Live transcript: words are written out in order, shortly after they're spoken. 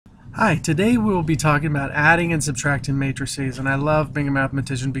Hi, today we will be talking about adding and subtracting matrices, and I love being a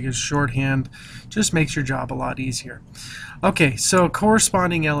mathematician because shorthand just makes your job a lot easier. Okay, so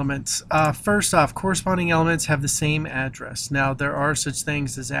corresponding elements. First off, corresponding elements have the same address. Now, there are such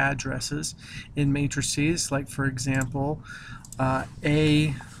things as addresses in matrices, like for example,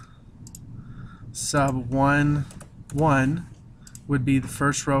 A sub 1, 1 would be the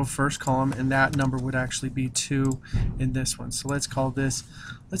first row, first column, and that number would actually be 2 in this one. So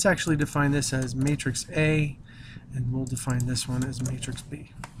let's actually define this as matrix A, and we'll define this one as matrix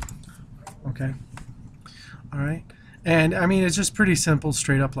B. Okay? Alright? And I mean, it's just pretty simple,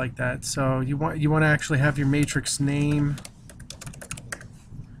 straight up like that. So you want to actually have your matrix name,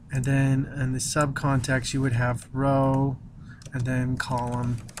 and then in the subcontext you would have row, and then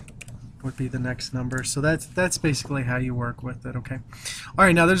column would be the next number. So that's basically how you work with it. Okay. All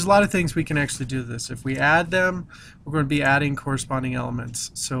right, now there's a lot of things we can actually do this. If we add them, we're going to be adding corresponding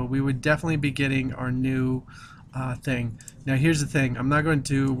elements. So we would definitely be getting our new thing. Now here's the thing, I'm not going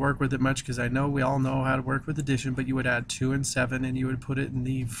to work with it much because I know we all know how to work with addition, but you would add 2 and 7 and you would put it in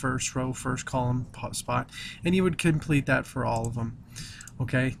the first row, first column spot, and you would complete that for all of them.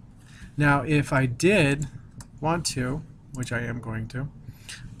 Okay. Now if I did want to, which I am going to,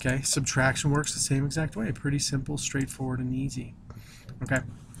 okay, subtraction works the same exact way. Pretty simple, straightforward, and easy. Okay.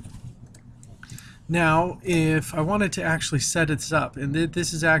 Now, if I wanted to actually set this up, and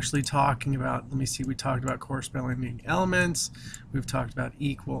this is actually talking about, let me see, we talked about corresponding elements, we've talked about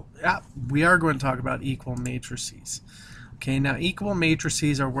equal, we are going to talk about equal matrices. Okay, now equal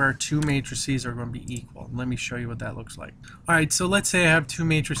matrices are where two matrices are going to be equal. Let me show you what that looks like. Alright, so let's say I have two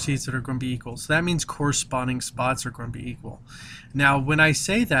matrices that are going to be equal. So that means corresponding spots are going to be equal. Now when I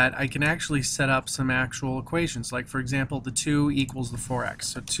say that, I can actually set up some actual equations. Like for example, the 2 equals the 4x.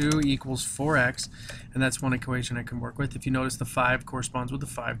 So 2 equals 4x, and that's one equation I can work with. If you notice, the 5 corresponds with the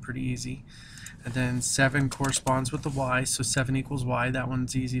 5, pretty easy. And then 7 corresponds with the y, so 7 equals y. That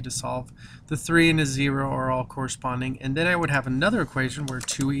one's easy to solve. The 3 and the 0 are all corresponding. And then I would have another equation where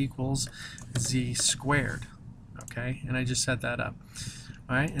 2 equals z squared. Okay, and I just set that up.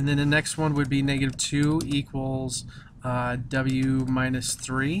 All right, and then the next one would be negative 2 equals w minus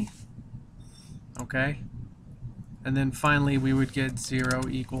 3. Okay, and then finally we would get 0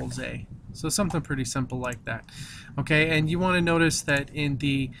 equals a. So something pretty simple like that. Okay, and you want to notice that in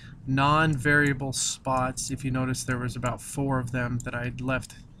the non-variable spots, if you notice there was about 4 of them that I'd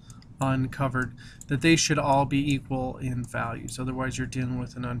left uncovered, that they should all be equal in values. Otherwise you're dealing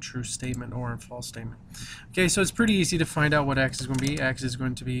with an untrue statement or a false statement. Okay, so it's pretty easy to find out what x is going to be. X is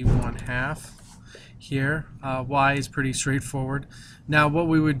going to be 1/2 here. Y is pretty straightforward. Now what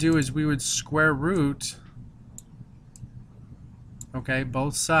we would do is we would square root, okay,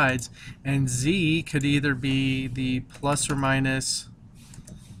 both sides, and z could either be the plus or minus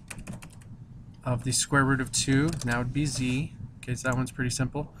of the square root of 2. Now it would be z. Okay, so that one's pretty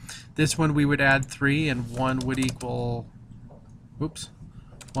simple. This one we would add 3, and 1 would equal,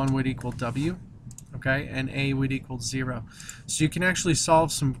 1 would equal w. Okay, and a would equal 0. So you can actually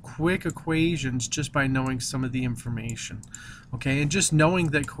solve some quick equations just by knowing some of the information. Okay, and just knowing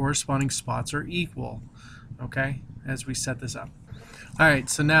that corresponding spots are equal. Okay, as we set this up. Alright,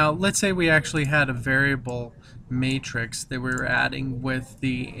 so now let's say we actually had a variable matrix that we were adding with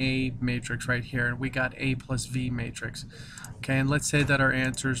the A matrix right here, and we got A plus V matrix. Okay, and let's say that our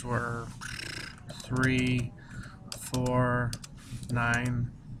answers were 3, 4,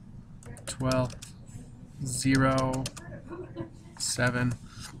 9, 12, 0, 7,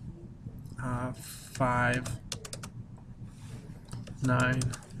 5, 9,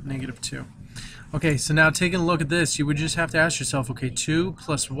 negative 2. Okay, so now taking a look at this, you would just have to ask yourself, okay, 2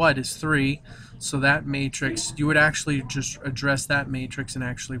 plus what is 3? So that matrix, you would actually just address that matrix and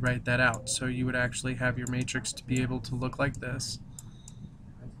actually write that out. So you would actually have your matrix to be able to look like this.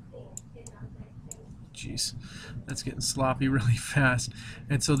 Jeez, that's getting sloppy really fast.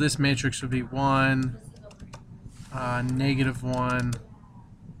 And so this matrix would be 1, negative 1,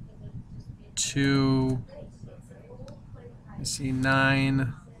 2, you see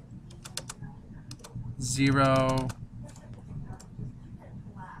 9, 0,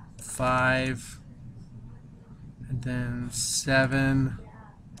 5, and then 7,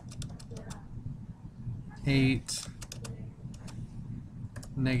 8,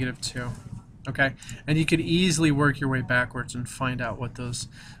 negative 2. Okay, and you could easily work your way backwards and find out what those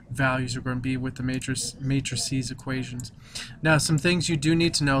values are going to be with the matrices equations. Now, some things you do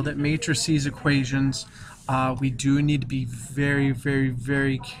need to know, that matrices equations, we do need to be very, very,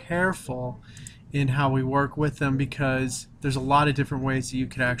 very careful in how we work with them, because there's a lot of different ways that you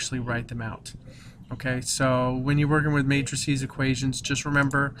could actually write them out. Okay, so when you're working with matrices equations, just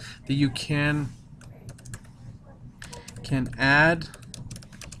remember that you can add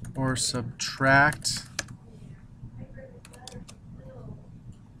or subtract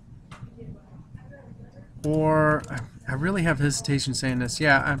or I really have hesitation saying this.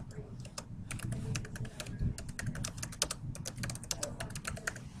 Yeah,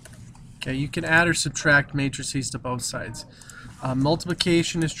 okay, you can add or subtract matrices to both sides.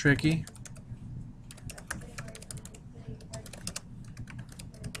 Multiplication is tricky.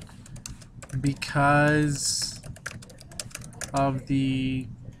 Because of the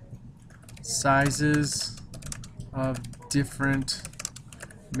sizes of different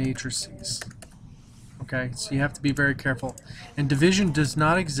matrices. Okay, so you have to be very careful. And division does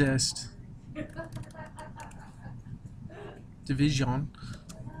not exist. Division.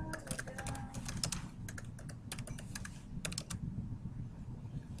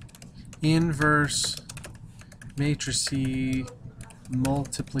 Inverse matrices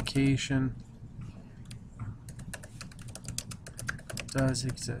multiplication does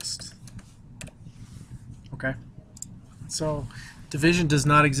exist. Okay, so division does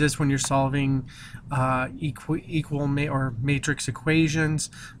not exist when you're solving equal or matrix equations,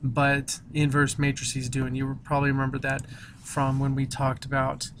 but inverse matrices do, and you probably remember that from when we talked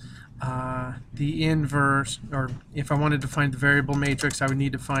about the inverse, or if I wanted to find the variable matrix, I would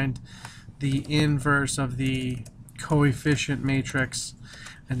need to find the inverse of the coefficient matrix,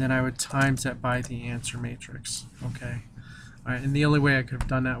 and then I would times that by the answer matrix. Okay. All right, and the only way I could have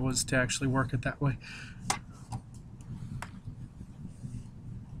done that was to actually work it that way.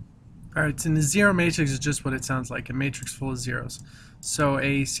 All right, so the zero matrix is just what it sounds like, a matrix full of zeros. So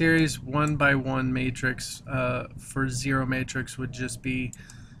a series 1 by 1 matrix for zero matrix would just be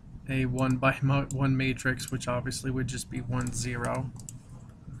a 1 by 1 matrix, which obviously would just be 1, 0.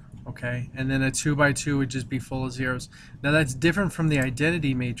 Okay, and then a 2 by 2 would just be full of zeros. Now that's different from the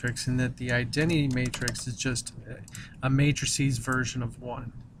identity matrix in that the identity matrix is just a matrices version of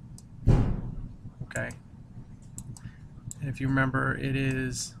 1. Okay, and if you remember, it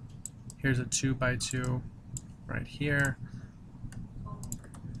is, here's a 2 by 2 right here.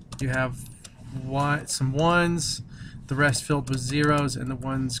 You have some ones, the rest filled with zeros, and the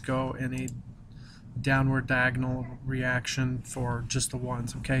ones go in a downward diagonal reaction for just the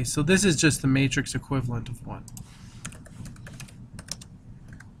ones. Okay, so this is just the matrix equivalent of 1.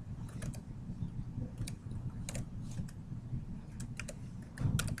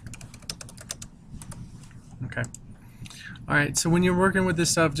 Okay. All right, so when you're working with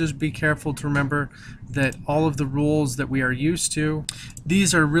this stuff, just be careful to remember that all of the rules that we are used to,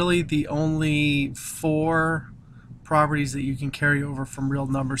 these are really the only 4 properties that you can carry over from real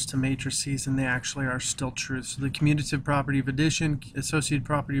numbers to matrices, and they actually are still true. So the commutative property of addition, associated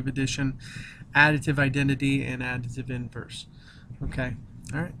property of addition, additive identity, and additive inverse. Okay,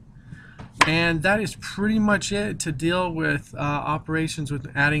 all right. And that is pretty much it to deal with operations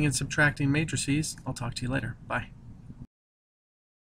with adding and subtracting matrices. I'll talk to you later. Bye.